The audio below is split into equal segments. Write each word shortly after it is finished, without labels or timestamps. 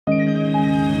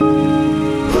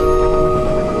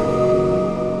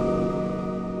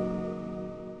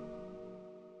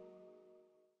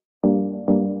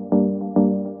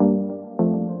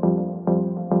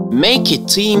Make a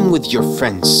team with your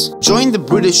friends. Join the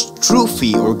British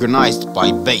Trophy organized by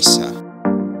BESA.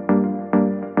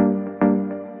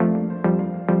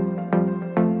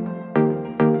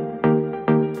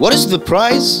 What is the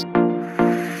prize?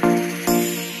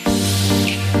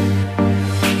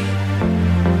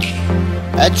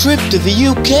 A trip to the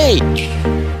UK.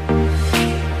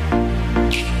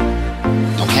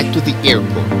 Now head to the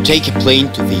airport. Take a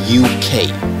plane to the UK.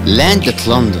 Land at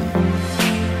London.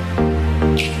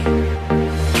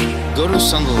 Go to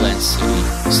Sunderland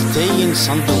City. Stay in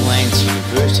Sunderland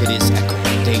University's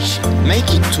accommodation. Make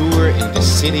a tour in the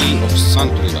city of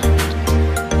Sunderland.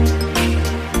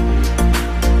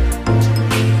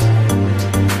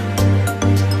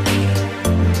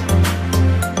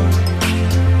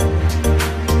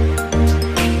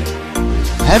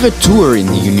 Have a tour in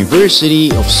the University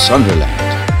of Sunderland.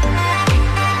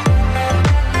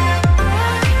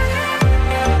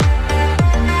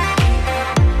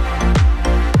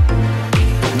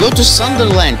 Go to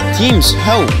Sunderland team's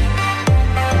home,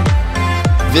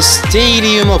 the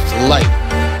Stadium of Light.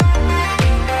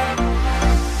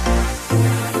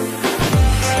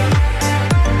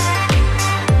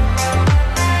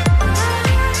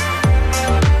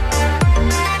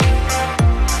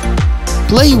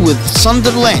 Play with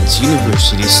Sunderland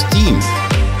University's team.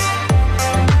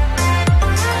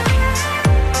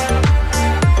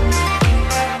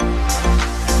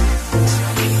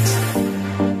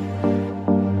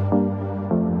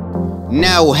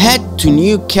 Now head to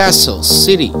Newcastle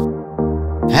City.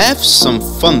 Have some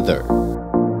fun there.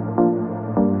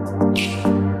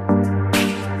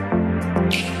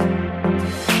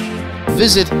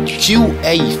 Visit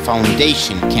QA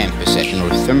Foundation campus at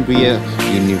Northumbria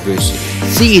University.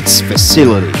 See its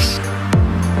facilities.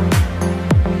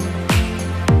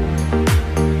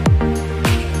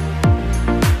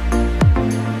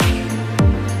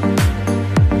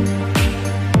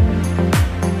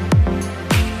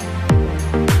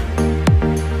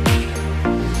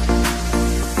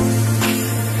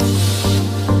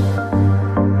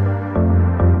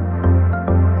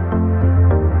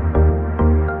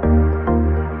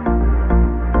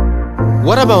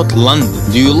 What about London?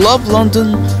 Do you love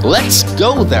London? Let's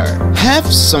go there! Have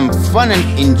some fun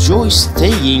and enjoy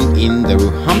staying in the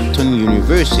Roehampton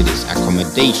University's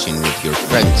accommodation with your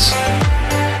friends.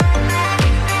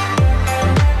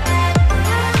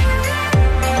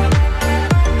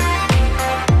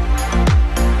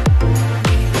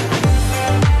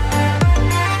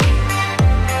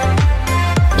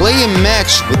 Play a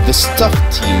match with the staff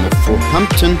team of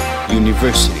Roehampton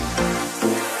University.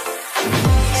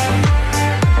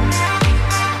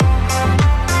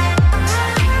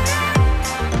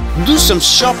 Do some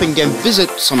shopping and visit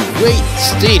some great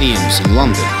stadiums in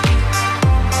London.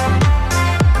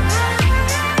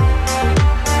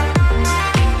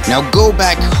 Now go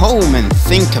back home and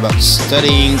think about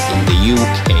studying in the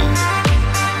UK.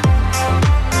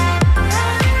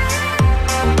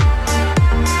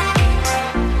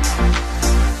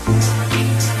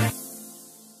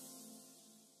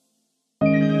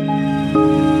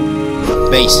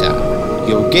 BESA,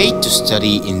 your gate to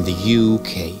study in the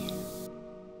UK.